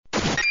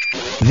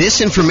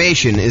This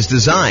information is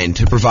designed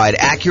to provide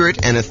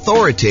accurate and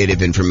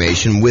authoritative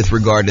information with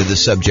regard to the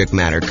subject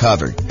matter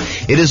covered.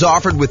 It is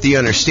offered with the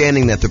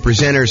understanding that the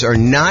presenters are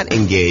not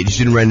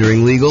engaged in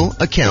rendering legal,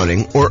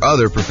 accounting, or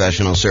other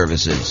professional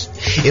services.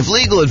 If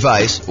legal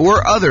advice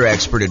or other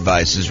expert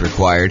advice is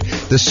required,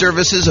 the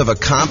services of a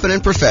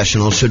competent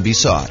professional should be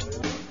sought.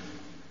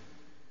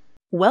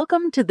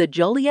 Welcome to the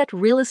Joliet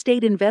Real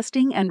Estate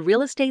Investing and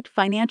Real Estate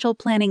Financial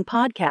Planning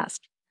Podcast.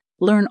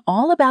 Learn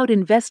all about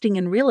investing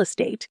in real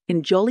estate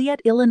in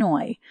Joliet,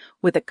 Illinois,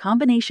 with a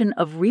combination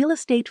of real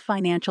estate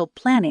financial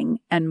planning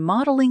and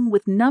modeling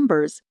with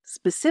numbers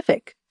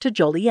specific to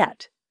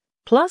Joliet,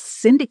 plus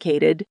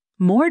syndicated,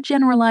 more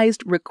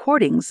generalized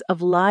recordings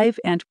of live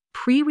and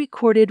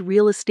pre-recorded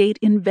real estate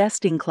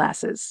investing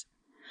classes.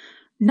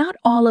 Not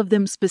all of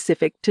them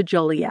specific to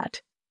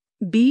Joliet.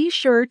 Be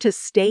sure to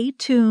stay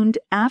tuned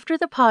after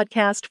the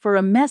podcast for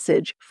a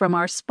message from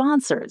our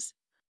sponsors.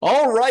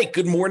 All right.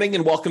 Good morning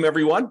and welcome,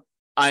 everyone.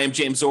 I am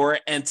James Orr,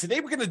 and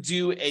today we're going to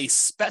do a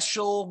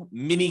special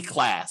mini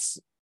class.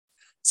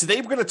 Today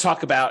we're going to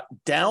talk about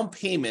down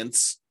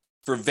payments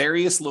for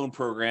various loan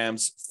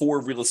programs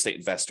for real estate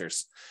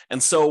investors.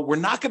 And so we're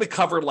not going to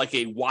cover like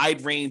a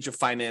wide range of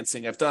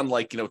financing. I've done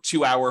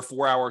 2-hour,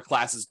 4-hour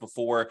classes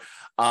before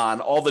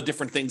on all the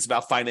different things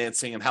about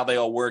financing and how they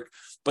all work.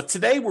 But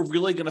today we're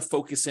really going to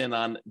focus in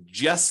on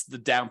just the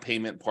down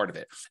payment part of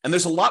it. And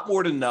there's a lot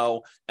more to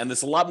know, and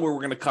there's a lot more we're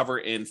going to cover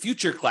in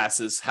future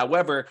classes.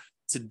 However,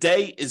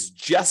 today is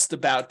just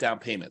about down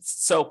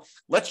payments. So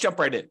let's jump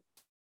right in.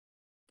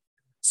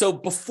 So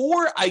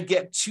before I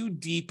get too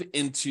deep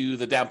into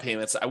the down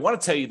payments, I want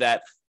to tell you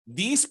that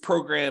these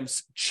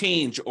programs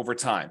change over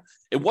time.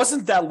 It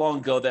wasn't that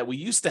long ago that we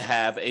used to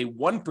have a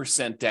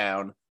 1%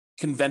 down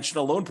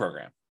conventional loan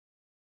program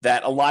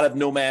that a lot of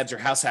nomads or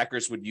house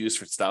hackers would use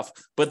for stuff,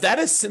 but that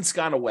has since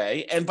gone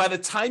away. And by the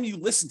time you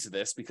listen to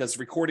this, because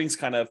recordings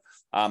kind of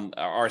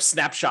are a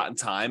snapshot in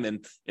time,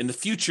 and in the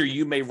future,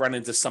 you may run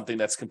into something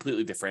that's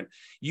completely different,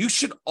 you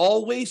should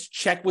always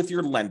check with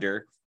your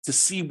lender to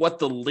see what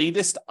the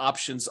latest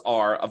options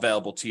are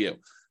available to you.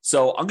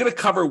 So I'm going to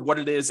cover what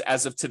it is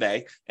as of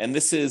today, and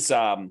this is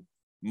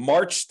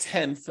March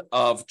 10th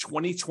of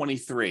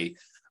 2023,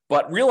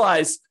 but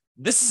realize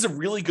this is a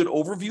really good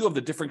overview of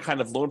the different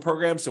kind of loan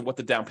programs and what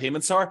the down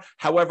payments are.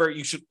 However,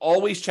 you should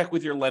always check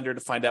with your lender to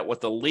find out what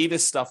the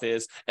latest stuff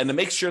is and to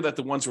make sure that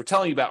the ones we're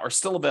telling you about are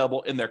still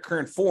available in their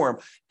current form,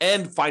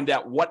 and find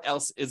out what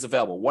else is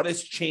available, what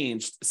has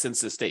changed since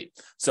this date.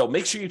 So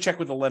make sure you check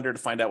with the lender to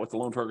find out what the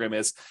loan program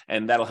is,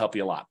 and that'll help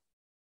you a lot.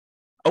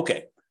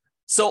 Okay.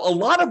 So a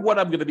lot of what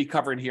I'm going to be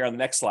covering here on the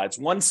next slides,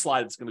 one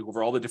slide is going to go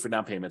over all the different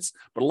down payments,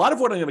 but a lot of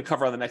what I'm going to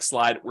cover on the next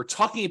slide, we're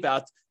talking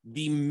about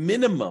the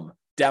minimum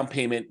down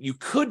payment you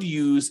could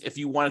use if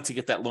you wanted to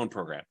get that loan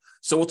program.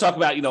 So we'll talk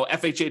about,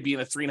 FHA being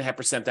a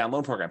 3.5% down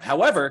loan program.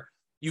 However,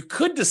 you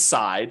could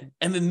decide,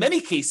 and in many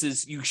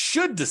cases, you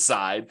should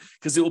decide,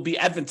 because it will be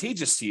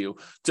advantageous to you,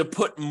 to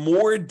put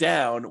more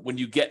down when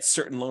you get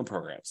certain loan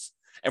programs.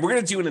 And we're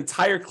going to do an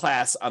entire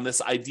class on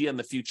this idea in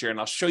the future, and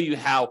I'll show you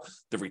how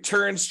the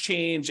returns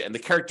change and the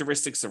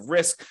characteristics of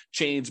risk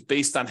change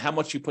based on how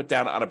much you put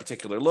down on a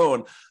particular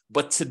loan.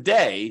 But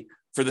today,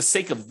 for the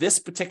sake of this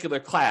particular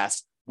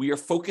class, we are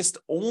focused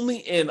only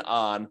in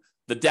on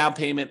the down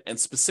payment, and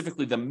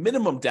specifically the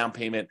minimum down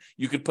payment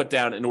you could put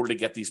down in order to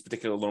get these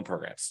particular loan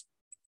programs.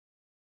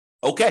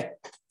 Okay,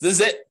 this is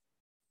it.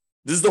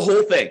 This is the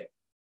whole thing.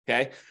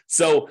 Okay,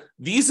 so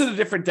these are the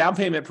different down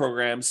payment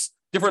programs,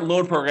 different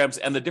loan programs,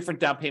 and the different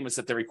down payments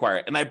that they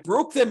require. And I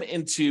broke them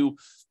into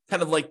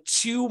kind of like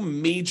two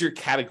major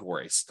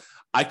categories.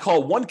 I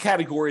call one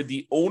category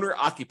the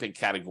owner-occupant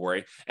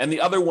category, and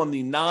the other one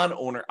the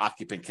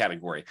non-owner-occupant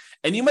category.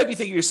 And you might be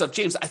thinking to yourself,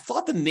 James, I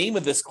thought the name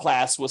of this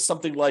class was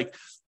something like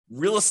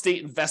real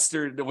estate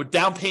investor with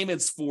down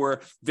payments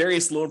for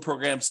various loan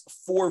programs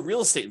for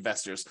real estate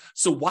investors.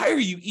 So why are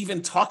you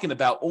even talking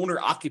about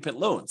owner-occupant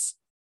loans?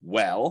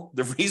 Well,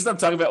 the reason I'm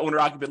talking about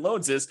owner-occupant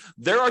loans is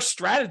there are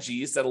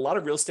strategies that a lot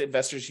of real estate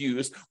investors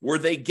use where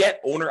they get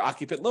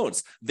owner-occupant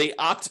loans. They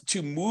opt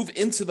to move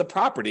into the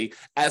property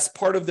as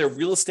part of their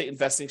real estate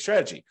investing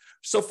strategy.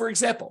 So, for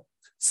example,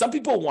 some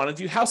people want to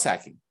do house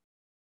hacking.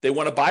 They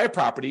want to buy a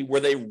property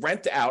where they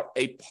rent out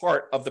a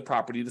part of the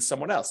property to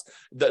someone else.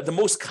 The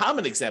most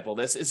common example of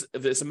this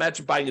is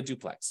imagine buying a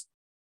duplex.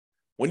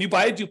 When you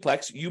buy a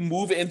duplex, you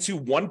move into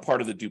one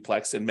part of the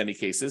duplex in many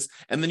cases,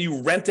 and then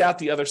you rent out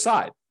the other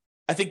side.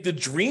 I think the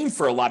dream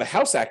for a lot of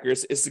house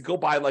hackers is to go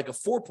buy like a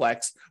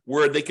fourplex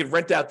where they could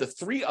rent out the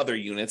 3 other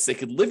units, they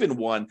could live in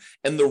one,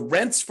 and the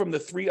rents from the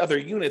 3 other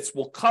units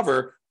will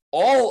cover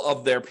all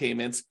of their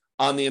payments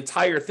on the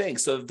entire thing,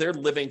 so that they're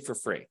living for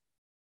free.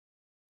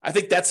 I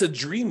think that's a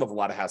dream of a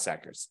lot of house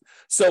hackers.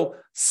 So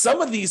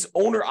some of these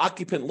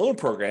owner-occupant loan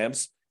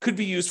programs could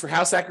be used for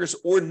house hackers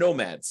or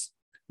nomads.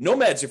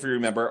 Nomads, if you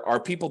remember, are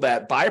people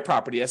that buy a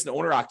property as an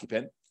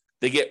owner-occupant.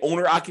 They get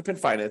owner-occupant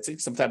financing,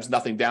 sometimes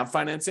nothing down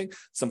financing,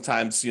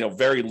 sometimes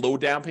very low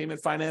down payment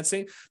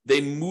financing.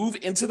 They move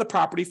into the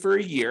property for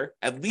a year,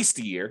 at least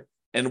a year.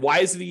 And why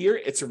is it a year?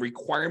 It's a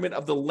requirement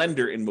of the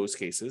lender in most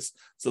cases.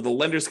 So the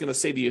lender's going to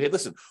say to you, hey,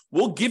 listen,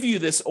 we'll give you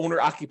this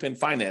owner-occupant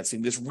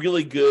financing, this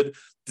really good,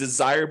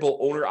 desirable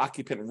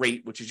owner-occupant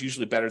rate, which is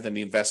usually better than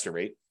the investor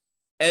rate.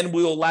 And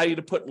we'll allow you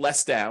to put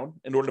less down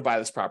in order to buy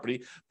this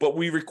property. But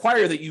we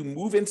require that you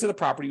move into the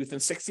property within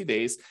 60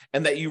 days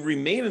and that you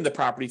remain in the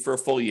property for a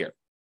full year.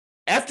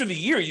 After the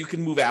year, you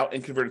can move out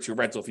and convert it to a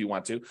rental if you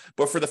want to.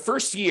 But for the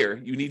first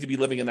year, you need to be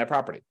living in that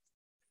property.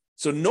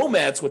 So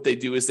nomads, what they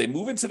do is they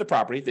move into the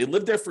property, they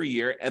live there for a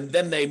year, and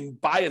then they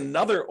buy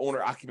another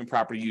owner-occupant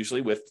property,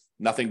 usually with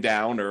nothing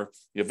down or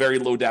very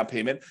low down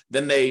payment.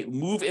 Then they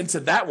move into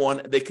that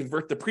one, they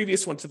convert the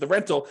previous one to the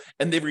rental,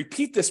 and they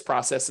repeat this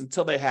process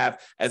until they have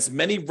as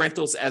many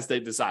rentals as they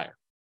desire.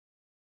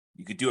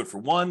 You could do it for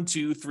 1,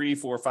 2, 3,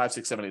 4, 5,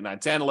 6, 7, 8, 9,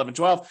 10, 11,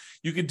 12.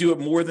 You could do it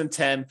more than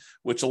 10,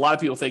 which a lot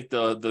of people think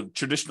the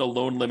traditional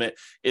loan limit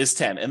is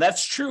 10. And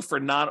that's true for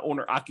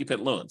non-owner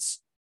occupant loans.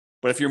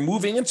 But if you're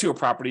moving into a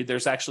property,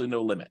 there's actually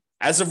no limit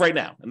as of right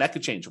now. And that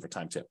could change over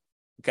time too.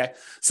 Okay.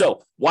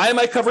 So why am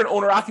I covering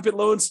owner occupant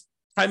loans?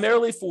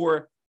 Primarily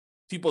for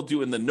people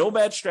doing the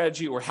nomad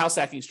strategy or house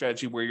hacking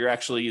strategy, where you're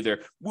actually either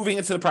moving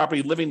into the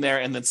property, living there,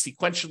 and then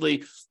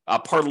sequentially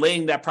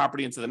parlaying that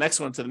property into the next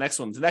one, to the next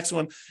one, to the next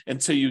one,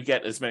 until you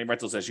get as many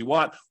rentals as you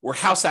want. Or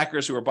house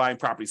hackers who are buying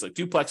properties like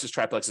duplexes,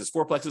 triplexes,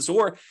 fourplexes,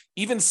 or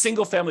even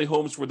single family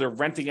homes where they're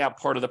renting out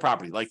part of the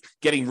property, like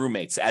getting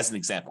roommates as an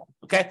example.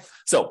 Okay.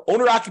 So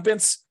owner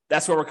occupants,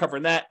 that's where we're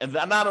covering that. And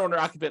the non-owner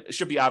occupant, it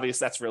should be obvious.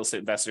 That's real estate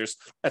investors.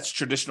 That's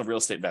traditional real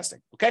estate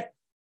investing. Okay.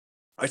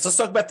 All right, so let's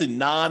talk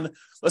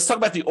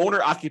about the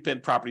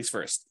owner-occupant properties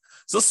first.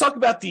 So let's talk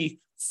about the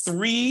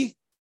 3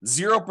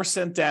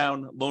 0%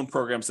 down loan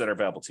programs that are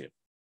available to you.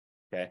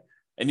 Okay,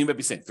 and you might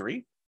be saying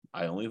 3?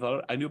 I only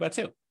thought I knew about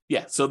 2.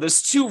 Yeah, so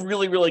there's 2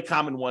 really, really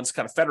common ones,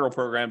 kind of federal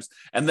programs,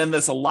 and then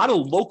there's a lot of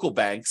local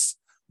banks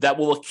that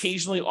will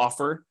occasionally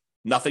offer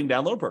nothing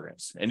down loan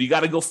programs, and you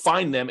got to go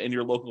find them in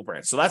your local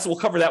branch. So we'll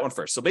cover that one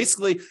first. So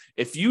basically,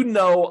 if you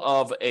know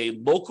of a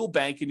local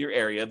bank in your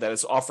area that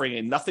is offering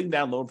a nothing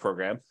down loan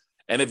program,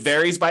 and it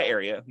varies by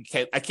area.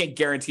 I can't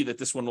guarantee that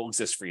this one will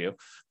exist for you,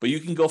 but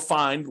you can go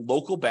find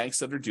local banks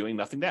that are doing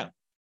nothing down.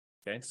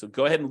 Okay, so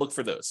go ahead and look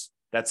for those.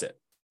 That's it.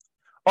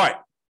 All right.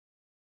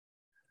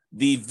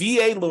 The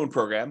VA loan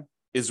program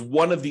is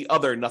one of the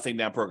other nothing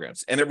down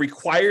programs, and it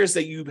requires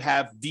that you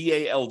have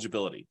VA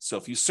eligibility. So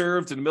if you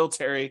served in the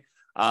military,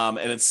 and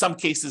in some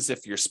cases,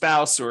 if your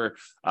spouse or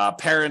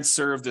parents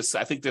served this,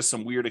 I think there's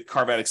some weird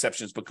carve-out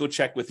exceptions, but go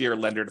check with your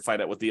lender to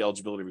find out what the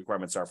eligibility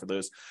requirements are for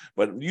those.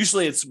 But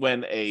usually it's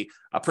when a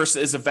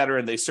person is a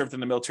veteran, they served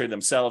in the military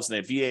themselves, and they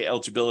have VA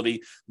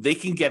eligibility, they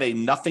can get a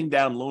nothing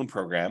down loan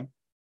program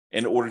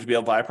in order to be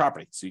able to buy a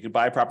property. So you can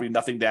buy a property,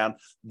 nothing down.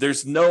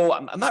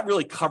 I'm not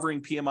really covering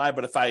PMI,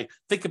 but if I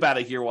think about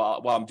it here while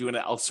I'm doing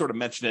it, I'll sort of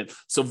mention it.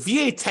 So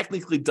VA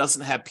technically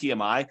doesn't have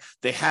PMI.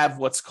 They have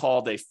what's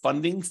called a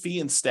funding fee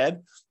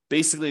instead.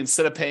 Basically,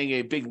 instead of paying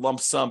a big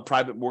lump sum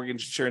private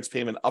mortgage insurance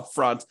payment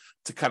upfront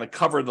to kind of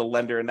cover the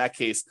lender, in that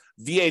case,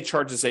 VA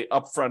charges a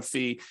upfront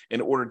fee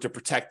in order to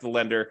protect the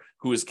lender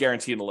who is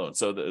guaranteeing the loan.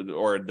 So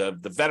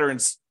the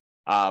Veterans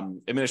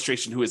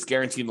Administration who is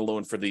guaranteeing the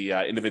loan for the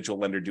individual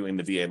lender doing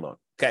the VA loan.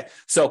 Okay,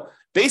 so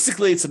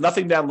basically it's a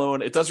nothing down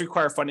loan. It does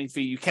require a funding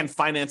fee. You can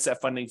finance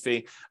that funding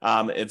fee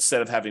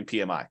instead of having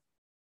PMI.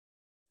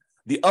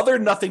 The other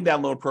nothing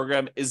down loan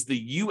program is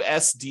the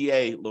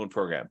USDA loan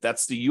program.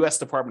 That's the U.S.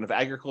 Department of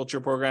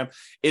Agriculture program.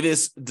 It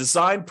is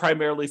designed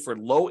primarily for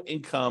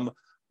low-income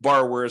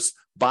borrowers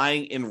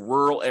buying in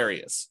rural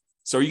areas.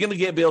 So are you going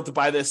to be able to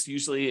buy this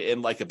usually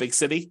in like a big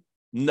city?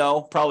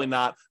 No, probably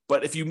not.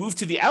 But if you move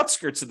to the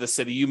outskirts of the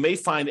city, you may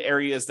find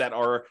areas that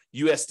are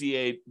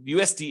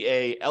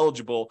USDA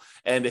eligible.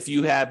 And if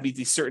you meet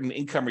these certain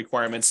income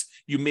requirements,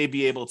 you may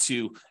be able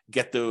to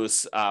get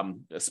those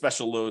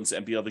special loans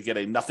and be able to get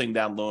a nothing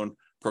down loan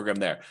program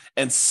there.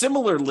 And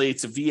similarly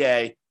to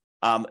VA,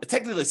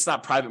 technically it's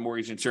not private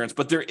mortgage insurance,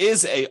 but there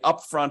is a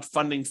upfront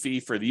funding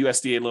fee for the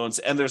USDA loans.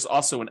 And there's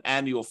also an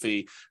annual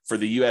fee for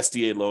the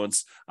USDA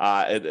loans.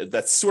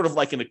 That's sort of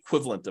like an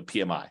equivalent of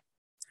PMI.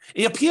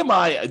 Yeah,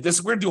 PMI,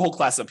 we're going to do a whole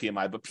class on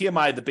PMI, but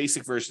PMI, the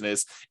basic version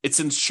is it's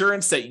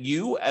insurance that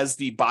you as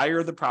the buyer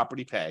of the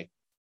property pay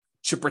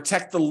to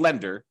protect the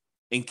lender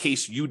in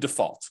case you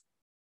default.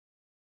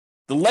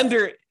 The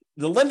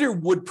lender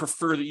would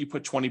prefer that you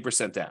put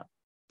 20% down,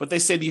 but they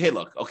say to you, hey,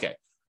 look, okay,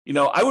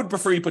 I would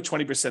prefer you put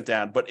 20%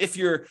 down, but if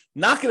you're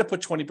not going to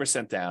put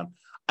 20% down,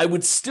 I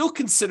would still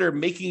consider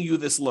making you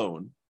this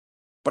loan,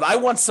 but I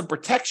want some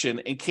protection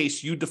in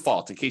case you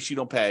default, in case you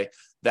don't pay,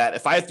 that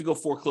if I have to go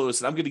foreclose,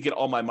 and I'm going to get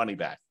all my money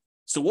back.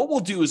 So what we'll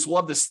do is we'll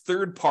have this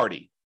third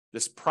party,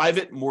 this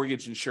private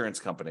mortgage insurance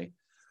company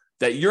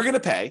that you're going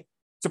to pay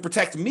to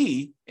protect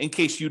me in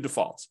case you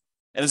default.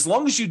 And as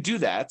long as you do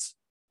that,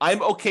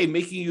 I'm okay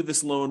making you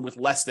this loan with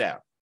less down.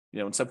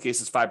 In some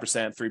cases,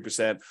 5%,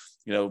 3%,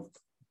 0%,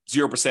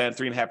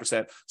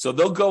 3.5%. So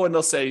they'll go and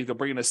they'll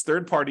bring in this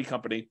third party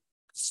company,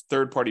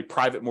 third party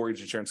private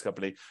mortgage insurance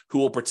company who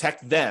will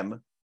protect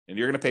them, and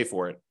you're going to pay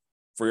for it,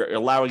 for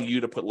allowing you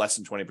to put less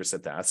than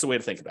 20% down. That's the way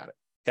to think about it.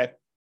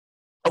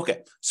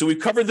 Okay, so we've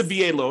covered the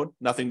VA loan,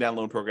 nothing down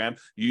loan program.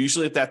 You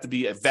usually have to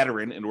be a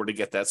veteran in order to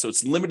get that, so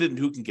it's limited in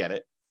who can get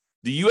it.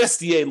 The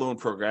USDA loan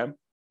program,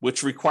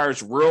 which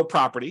requires rural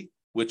property,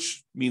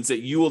 which means that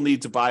you will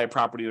need to buy a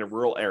property in a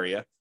rural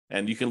area.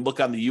 And you can look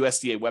on the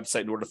USDA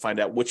website in order to find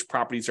out which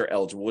properties are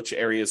eligible, which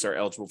areas are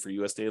eligible for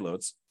USDA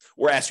loans,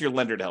 or ask your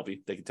lender to help you.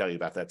 They can tell you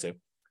about that too.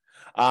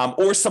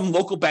 Or some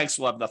local banks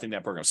will have nothing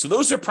down programs. So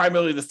those are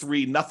primarily the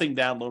three nothing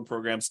down loan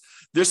programs.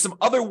 There's some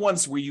other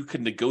ones where you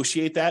can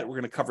negotiate that. We're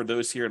going to cover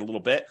those here in a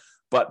little bit,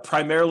 but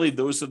primarily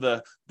those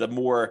are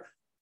the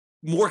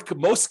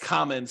most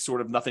common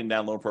sort of nothing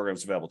down loan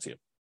programs available to you.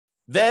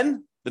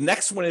 Then the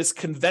next one is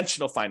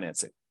conventional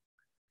financing.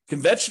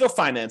 Conventional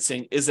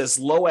financing is as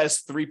low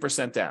as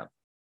 3% down.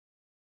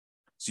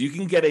 So you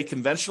can get a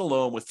conventional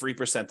loan with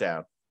 3%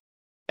 down.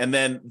 And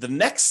then the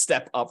next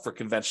step up for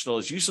conventional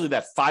is usually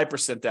that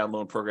 5% down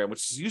loan program,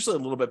 which is usually a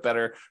little bit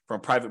better from a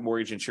private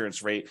mortgage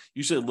insurance rate,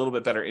 usually a little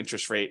bit better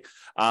interest rate.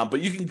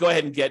 But you can go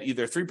ahead and get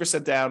either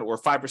 3% down or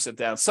 5%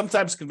 down.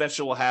 Sometimes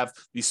conventional will have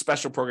these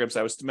special programs.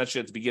 I was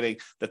mentioning at the beginning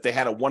that they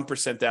had a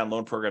 1% down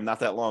loan program not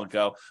that long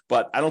ago,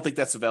 but I don't think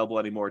that's available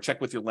anymore. Check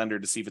with your lender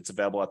to see if it's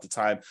available at the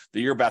time that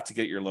you're about to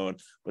get your loan,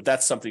 but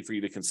that's something for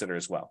you to consider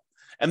as well.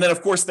 And then,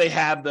 of course, they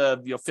have the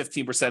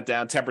 15%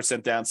 down,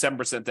 10% down,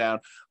 7% down,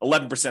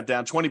 11%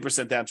 down,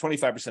 20% down,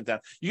 25% down.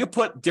 You can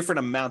put different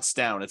amounts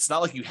down. It's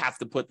not like you have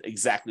to put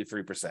exactly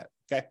 3%.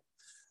 Okay.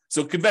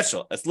 So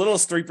conventional, as little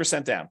as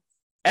 3% down.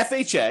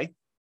 FHA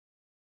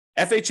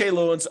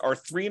loans are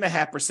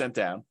 3.5%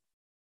 down.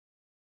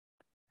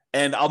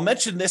 And I'll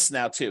mention this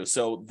now too.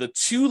 So the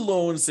two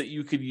loans that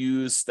you could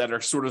use that are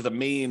sort of the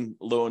main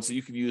loans that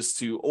you could use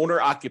to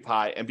owner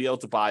occupy and be able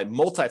to buy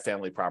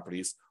multifamily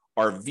properties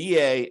are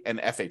VA and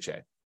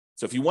FHA.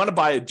 So if you want to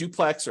buy a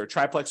duplex or a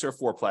triplex or a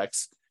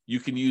fourplex,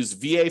 you can use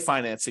VA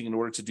financing in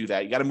order to do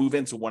that. You got to move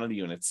into one of the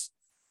units,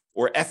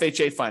 or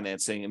FHA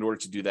financing in order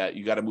to do that.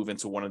 You got to move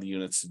into one of the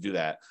units to do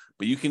that.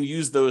 But you can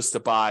use those to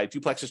buy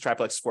duplexes,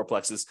 triplexes,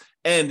 fourplexes,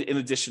 and in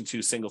addition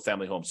to single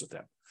family homes with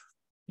them.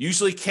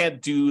 Usually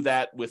can't do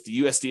that with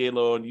the USDA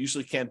loan.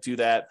 Usually can't do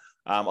that.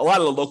 A lot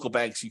of the local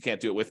banks you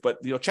can't do it with,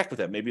 but check with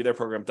them. Maybe their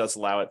program does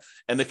allow it.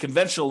 And the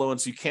conventional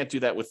loans you can't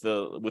do that with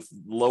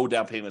low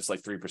down payments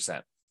like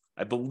 3%.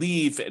 I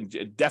believe, and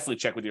definitely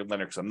check with your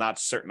lender because I'm not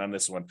certain on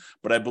this one,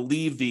 but I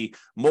believe the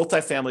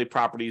multifamily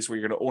properties where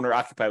you're going to owner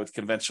occupy with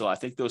conventional, I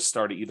think those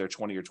start at either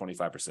 20 or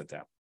 25%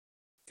 down.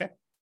 Okay,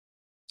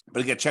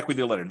 but again, check with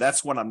your lender.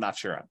 That's one I'm not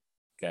sure on.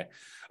 Okay.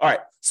 All right.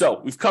 So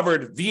we've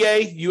covered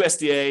VA,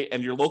 USDA,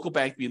 and your local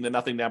bank being the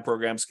nothing down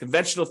programs.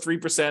 Conventional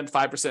 3%,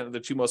 5% are the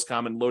two most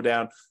common low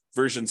down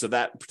versions of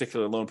that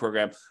particular loan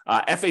program.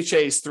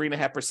 FHA is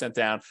 3.5%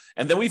 down.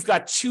 And then we've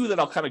got two that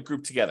I'll kind of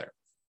group together: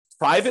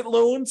 private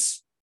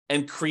loans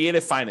and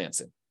creative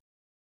financing.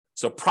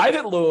 So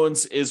private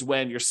loans is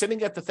when you're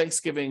sitting at the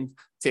Thanksgiving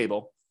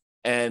table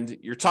and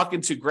you're talking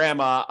to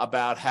grandma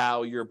about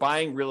how you're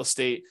buying real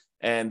estate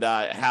and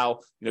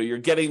how you're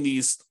getting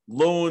these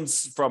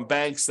loans from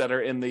banks that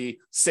are in the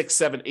 6,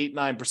 7, 8,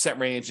 9%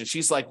 range. And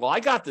she's like, well,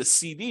 I got this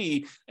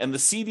CD and the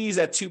CD's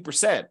at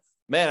 2%.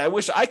 Man, I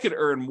wish I could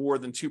earn more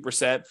than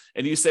 2%.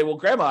 And you say, well,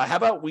 grandma, how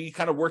about we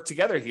kind of work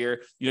together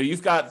here?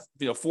 You've got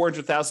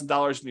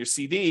 $400,000 in your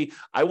CD.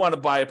 I want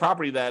to buy a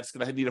property that's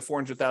going to need a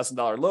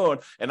 $400,000 loan,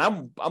 and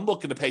I'm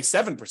looking to pay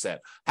 7%.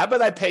 How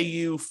about I pay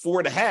you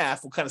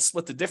 4.5%? We'll kind of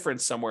split the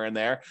difference somewhere in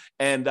there,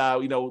 and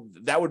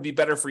that would be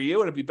better for you,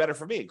 and it'd be better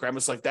for me.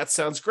 Grandma's like, that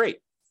sounds great.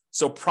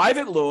 So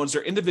private loans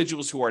are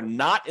individuals who are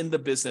not in the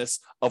business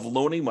of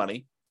loaning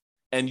money,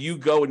 and you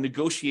go and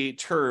negotiate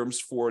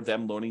terms for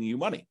them loaning you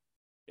money.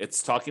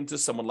 It's talking to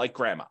someone like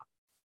grandma.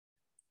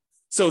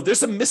 So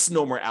there's a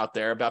misnomer out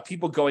there about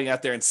people going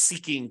out there and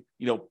seeking,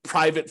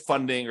 private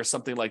funding or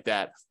something like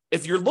that.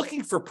 If you're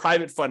looking for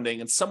private funding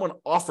and someone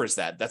offers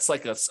that, that's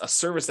like a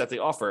service that they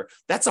offer,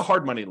 that's a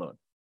hard money loan,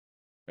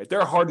 right? They're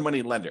a hard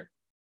money lender.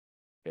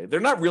 Okay?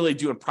 They're not really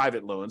doing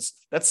private loans.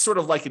 That's sort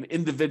of like an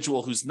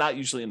individual who's not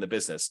usually in the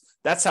business.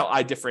 That's how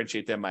I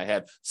differentiate them in my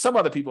head. Some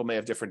other people may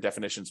have different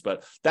definitions,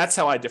 but that's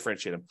how I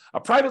differentiate them. A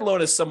private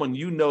loan is someone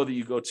that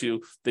you go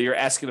to, that you're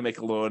asking to make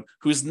a loan,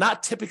 who's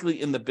not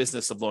typically in the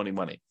business of loaning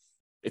money.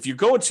 If you're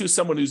going to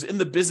someone who's in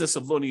the business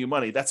of loaning you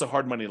money, that's a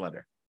hard money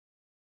lender,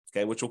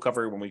 okay, which we'll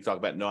cover when we talk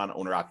about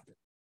non-owner occupant.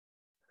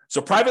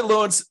 So private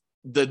loans,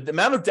 the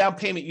amount of down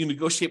payment you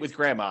negotiate with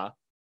grandma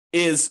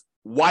is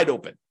wide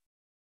open.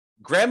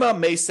 Grandma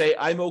may say,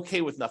 I'm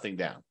okay with nothing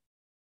down.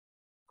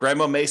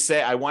 Grandma may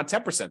say, I want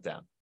 10%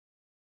 down.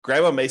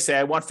 Grandma may say,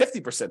 I want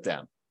 50%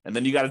 down. And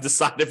then you got to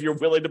decide if you're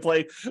willing to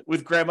play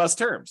with grandma's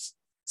terms.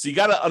 So you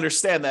got to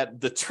understand that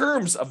the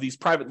terms of these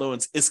private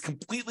loans is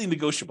completely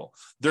negotiable.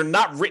 They're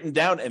not written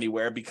down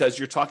anywhere because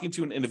you're talking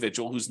to an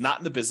individual who's not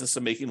in the business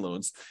of making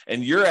loans,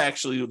 and you're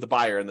actually the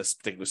buyer in this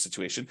particular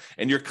situation,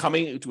 and you're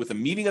coming with a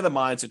meeting of the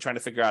minds and trying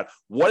to figure out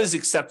what is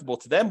acceptable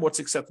to them, what's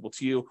acceptable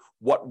to you,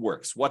 what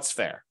works, what's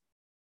fair.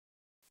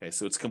 Okay,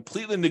 so it's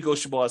completely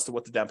negotiable as to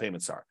what the down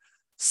payments are.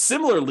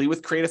 Similarly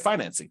with creative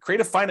financing.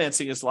 Creative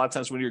financing is a lot of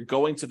times when you're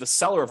going to the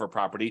seller of a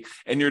property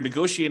and you're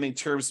negotiating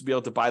terms to be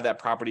able to buy that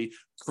property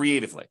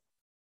creatively.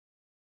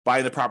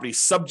 Buying the property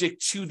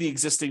subject to the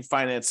existing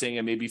financing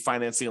and maybe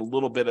financing a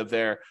little bit of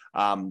their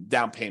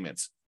down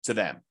payments to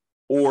them.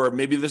 Or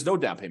maybe there's no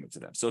down payment to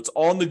them. So it's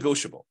all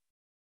negotiable.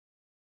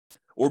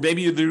 Or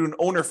maybe you're doing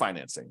owner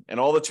financing and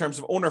all the terms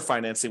of owner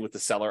financing with the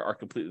seller are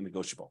completely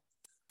negotiable.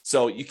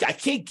 So I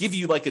can't give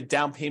you like a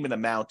down payment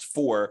amount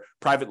for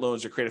private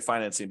loans or creative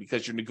financing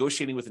because you're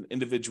negotiating with an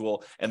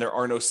individual and there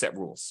are no set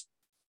rules.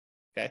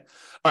 Okay.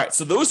 All right.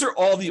 So those are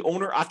all the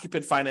owner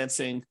occupant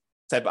financing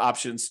type of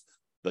options.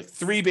 Like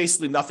 3,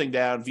 basically nothing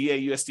down, VA,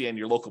 USDA, and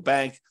your local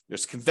bank.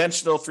 There's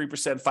conventional 3%,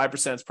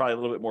 5% is probably a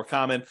little bit more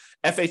common.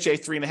 FHA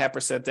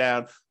 3.5%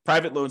 down,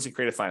 private loans and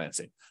creative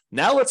financing.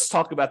 Now let's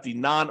talk about the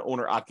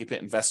non-owner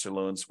occupant investor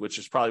loans, which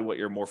is probably what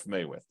you're more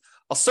familiar with.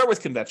 I'll start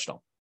with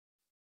conventional.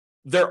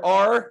 There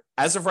are,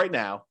 as of right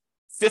now,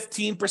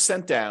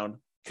 15% down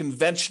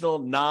conventional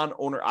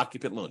non-owner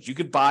occupant loans. You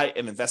could buy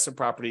an investment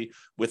property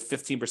with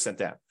 15%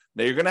 down.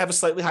 Now you're going to have a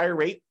slightly higher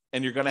rate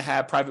and you're going to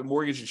have private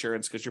mortgage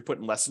insurance because you're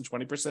putting less than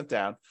 20%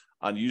 down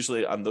on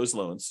usually on those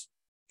loans.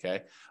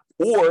 Okay.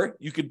 Or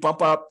you could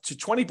bump up to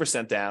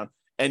 20% down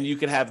and you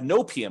could have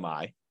no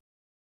PMI.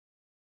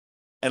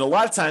 And a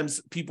lot of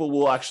times people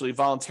will actually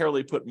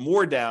voluntarily put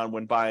more down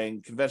when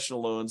buying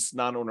conventional loans,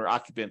 non-owner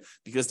occupant,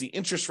 because the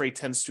interest rate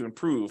tends to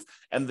improve.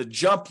 And the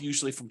jump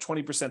usually from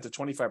 20% to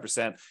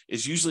 25%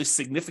 is usually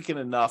significant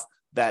enough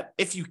that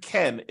if you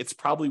can, it's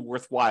probably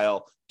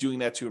worthwhile doing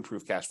that to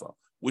improve cash flow,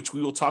 which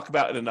we will talk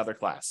about in another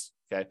class.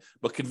 Okay.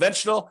 But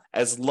conventional,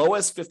 as low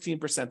as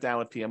 15% down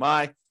with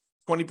PMI,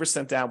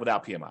 20% down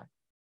without PMI.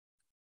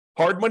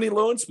 Hard money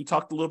loans, we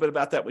talked a little bit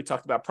about that. We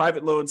talked about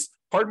private loans.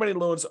 Hard money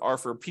loans are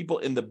for people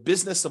in the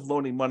business of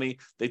loaning money.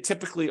 They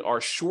typically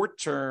are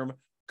short-term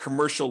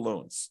commercial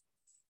loans.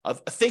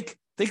 Think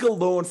a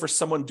loan for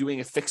someone doing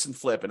a fix and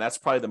flip, and that's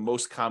probably the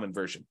most common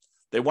version.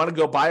 They want to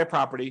go buy a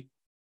property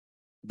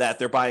that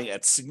they're buying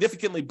at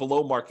significantly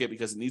below market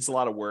because it needs a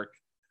lot of work.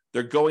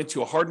 They're going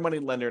to a hard money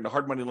lender, and the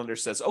hard money lender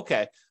says,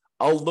 okay,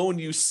 I'll loan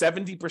you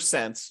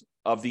 70%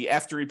 of the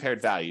after repaired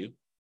value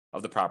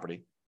of the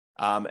property.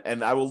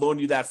 And I will loan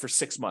you that for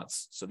 6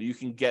 months so that you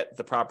can get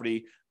the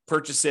property,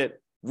 purchase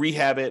it,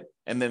 rehab it,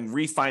 and then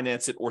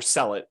refinance it or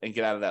sell it and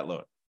get out of that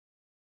loan.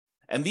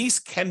 And these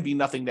can be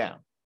nothing down.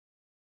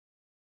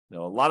 You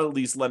know, a lot of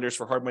these lenders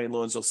for hard money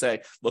loans will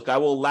say, look, I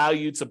will allow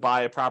you to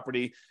buy a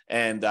property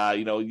and,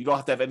 you don't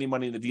have to have any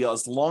money in the deal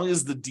as long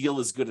as the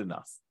deal is good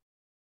enough.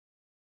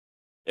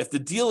 If the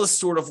deal is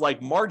sort of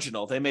like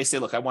marginal, they may say,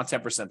 look, I want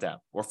 10% down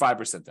or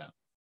 5% down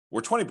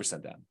or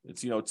 20% down.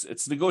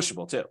 It's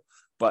negotiable too.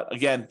 But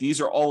again,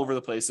 these are all over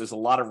the place. There's a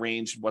lot of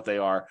range in what they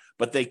are,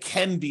 but they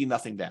can be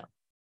nothing down.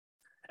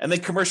 And then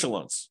commercial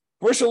loans.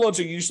 Commercial loans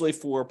are usually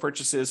for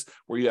purchases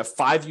where you have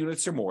 5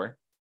 units or more.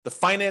 The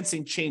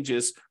financing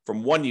changes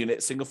from 1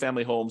 unit, single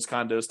family homes,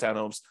 condos,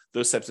 townhomes,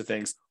 those types of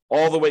things,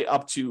 all the way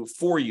up to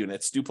 4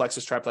 units,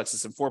 duplexes,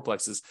 triplexes, and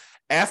fourplexes.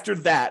 After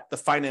that, the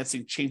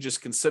financing changes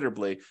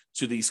considerably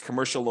to these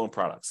commercial loan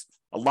products.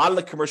 A lot of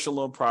the commercial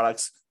loan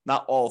products,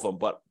 not all of them,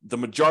 but the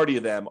majority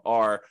of them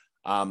are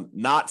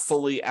not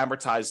fully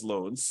amortized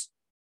loans,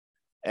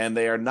 and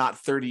they are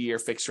not 30-year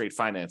fixed rate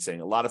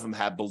financing. A lot of them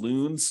have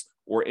balloons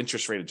or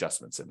interest rate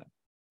adjustments in them.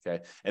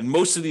 Okay. And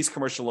most of these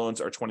commercial loans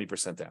are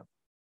 20% down.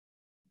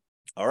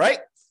 All right.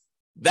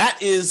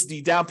 That is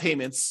the down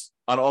payments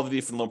on all the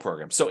different loan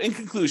programs. So in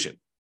conclusion,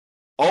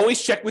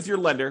 always check with your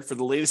lender for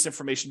the latest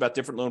information about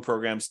different loan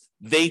programs.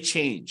 They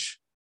change.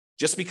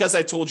 Just because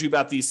I told you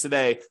about these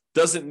today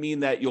doesn't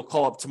mean that you'll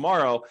call up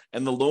tomorrow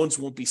and the loans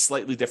won't be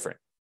slightly different.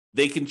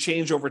 They can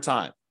change over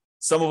time.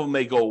 Some of them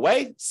may go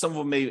away. Some of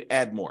them may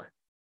add more.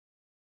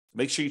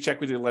 Make sure you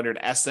check with your lender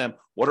and ask them,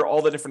 what are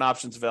all the different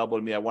options available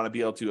to me? I want to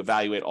be able to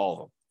evaluate all of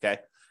them.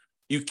 Okay.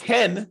 You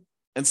can,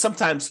 and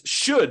sometimes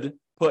should,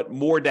 put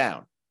more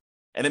down.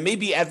 And it may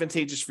be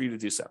advantageous for you to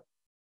do so.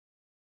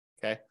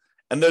 Okay.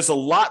 And there's a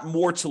lot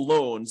more to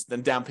loans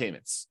than down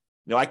payments.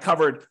 I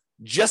covered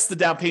just the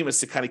down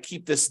payments to kind of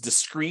keep this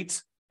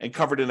discreet and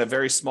covered in a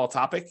very small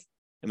topic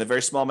in a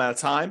very small amount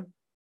of time.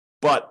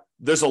 But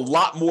there's a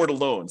lot more to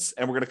loans,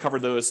 and we're going to cover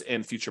those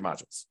in future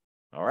modules.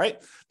 All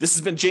right. This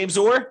has been James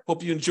Orr.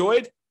 Hope you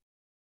enjoyed.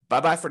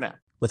 Bye-bye for now.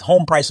 With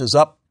home prices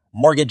up,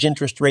 mortgage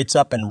interest rates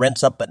up, and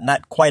rents up, but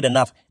not quite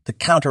enough to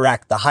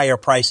counteract the higher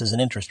prices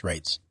and interest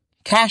rates,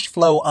 cash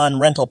flow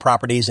on rental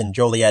properties in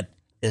Joliet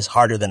is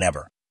harder than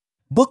ever.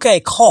 Book a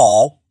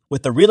call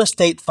with the Real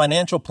Estate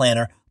Financial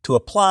Planner to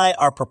apply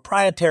our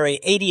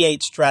proprietary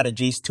 88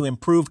 strategies to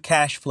improve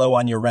cash flow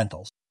on your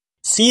rentals.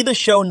 See the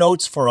show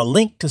notes for a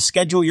link to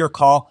schedule your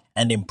call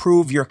and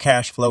improve your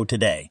cash flow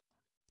today.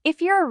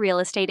 If you're a real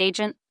estate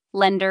agent,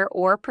 lender,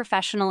 or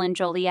professional in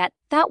Joliet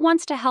that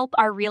wants to help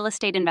our real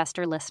estate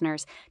investor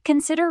listeners,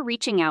 consider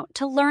reaching out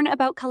to learn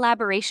about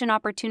collaboration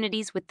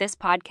opportunities with this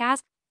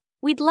podcast.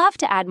 We'd love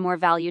to add more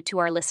value to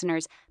our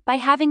listeners by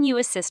having you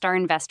assist our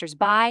investors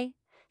buy,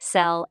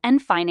 sell,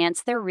 and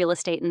finance their real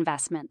estate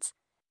investments.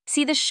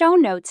 See the show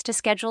notes to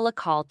schedule a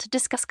call to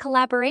discuss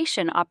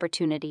collaboration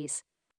opportunities.